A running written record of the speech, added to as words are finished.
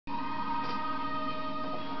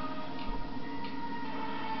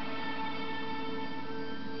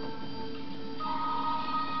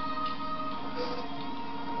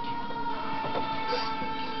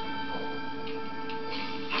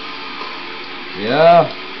Yeah,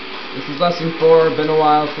 this is lesson 4. Been a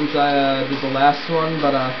while since I did the last one,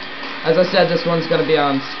 but as I said, this one's going to be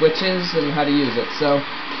on switches and how to use it. So,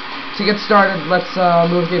 to get started, let's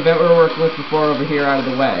move the event we were working with before over here out of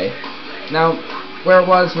the way. Now, where it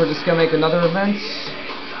was, we're just going to make another event.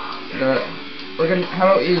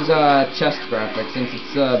 How about use chest graphics, since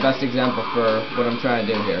it's the best example for what I'm trying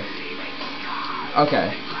to do here.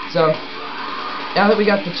 Okay, so now that we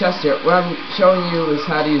got the chest here, what I'm showing you is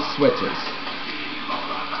how to use switches.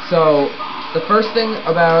 So, the first thing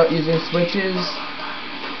about using switches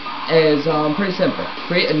is pretty simple.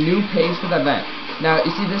 Create a new page for the event. Now,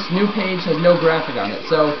 you see this new page has no graphic on it.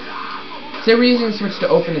 So, say we're using a switch to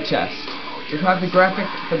open the chest. We have the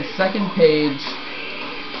graphic for the second page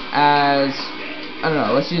as, I don't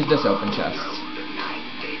know, let's use this open chest.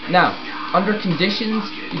 Now, under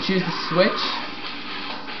conditions, you choose the switch,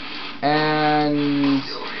 and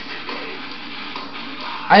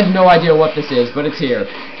I have no idea what this is, but it's here.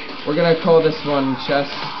 We're gonna call this one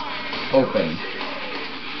chest open.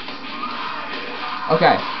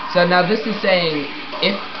 Okay, so now this is saying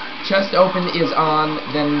if chest open is on,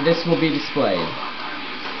 then this will be displayed.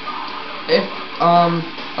 If,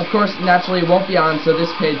 of course, naturally it won't be on, so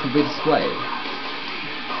this page will be displayed.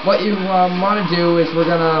 What you want to do is we're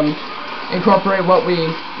gonna incorporate what we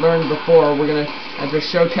learned before. We're gonna enter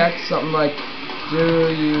show text, something like,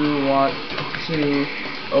 do you want to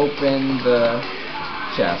open the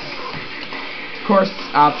chest? Of course,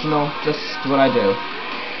 optional, just what I do.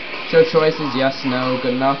 Show choices, yes, no,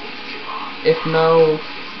 good enough. If no,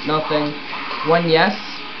 nothing. When yes,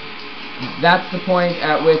 that's the point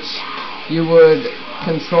at which you would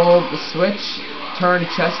control the switch, turn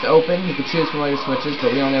chest open. You could choose from all your switches,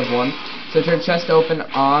 but we only have one. So turn chest open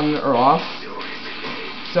on or off.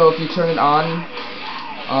 So if you turn it on,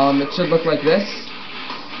 it should look like this,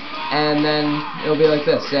 and then it'll be like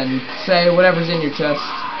this. And say whatever's in your chest,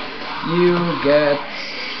 you get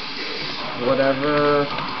whatever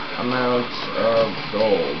amount of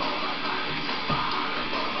gold.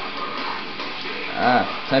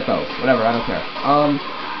 Typo. Whatever, I don't care.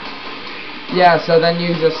 Yeah, so then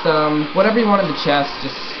you just, whatever you want in the chest,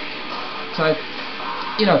 just type,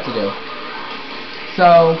 you know what to do.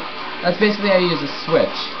 So, that's basically how you use a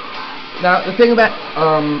switch. Now, the thing about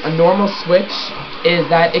a normal switch is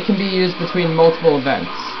that it can be used between multiple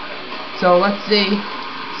events. So, let's see,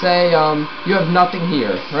 say, you have nothing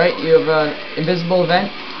here, right? You have an invisible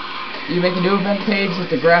event. You make a new event page with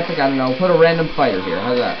the graphic, I don't know, put a random fighter here,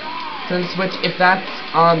 how's that? Turn the switch, if that's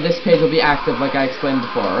on this page, will be active like I explained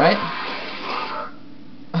before, right?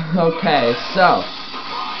 Okay, so,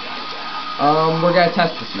 we're gonna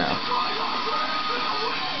test this now.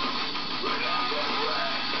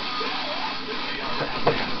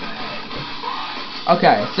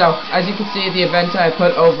 Okay, so, as you can see, the event I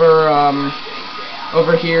put over,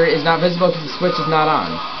 over here is not visible because the switch is not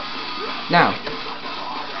on. Now,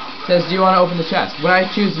 it says, do you want to open the chest? When I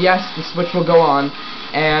choose yes, the switch will go on,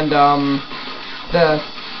 and, the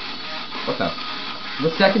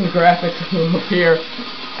second graphic will appear,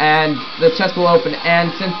 and the chest will open, and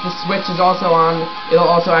since the switch is also on, it'll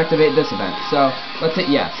also activate this event. So, let's hit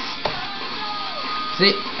yes.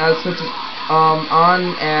 See, now the switch is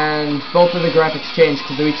on, and both of the graphics changed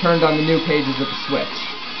because we turned on the new pages with the switch.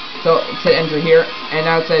 So, let's hit enter here, and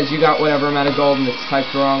now it says you got whatever amount of gold, and it's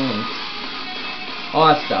typed wrong, and all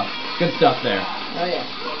that stuff. Good stuff there. Oh yeah.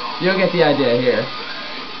 You'll get the idea here.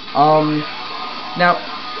 Now,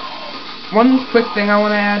 one quick thing I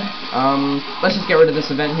want to add, let's just get rid of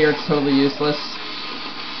this event here, it's totally useless.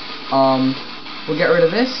 We'll get rid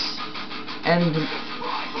of this, and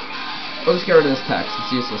we'll just get rid of this text,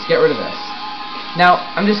 it's useless, get rid of this. Now,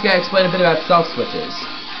 I'm just going to explain a bit about self-switches.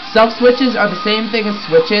 Self-switches are the same thing as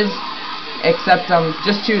switches, except,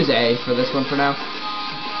 just choose A for this one for now.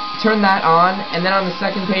 Turn that on, and then on the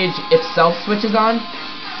second page, if self-switch is on.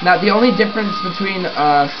 Now, the only difference between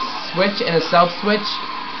a switch and a self-switch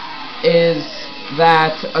is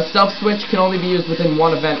that a self-switch can only be used within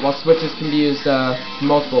one event, while switches can be used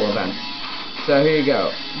multiple events. So here you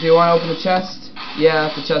go. Do you want to open the chest?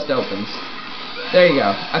 Yeah, the chest opens. There you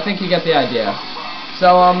go. I think you get the idea.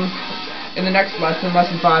 So, in the next lesson,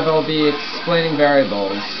 lesson 5, I'll be explaining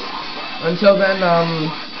variables. Until then,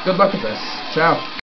 good luck with this. Ciao.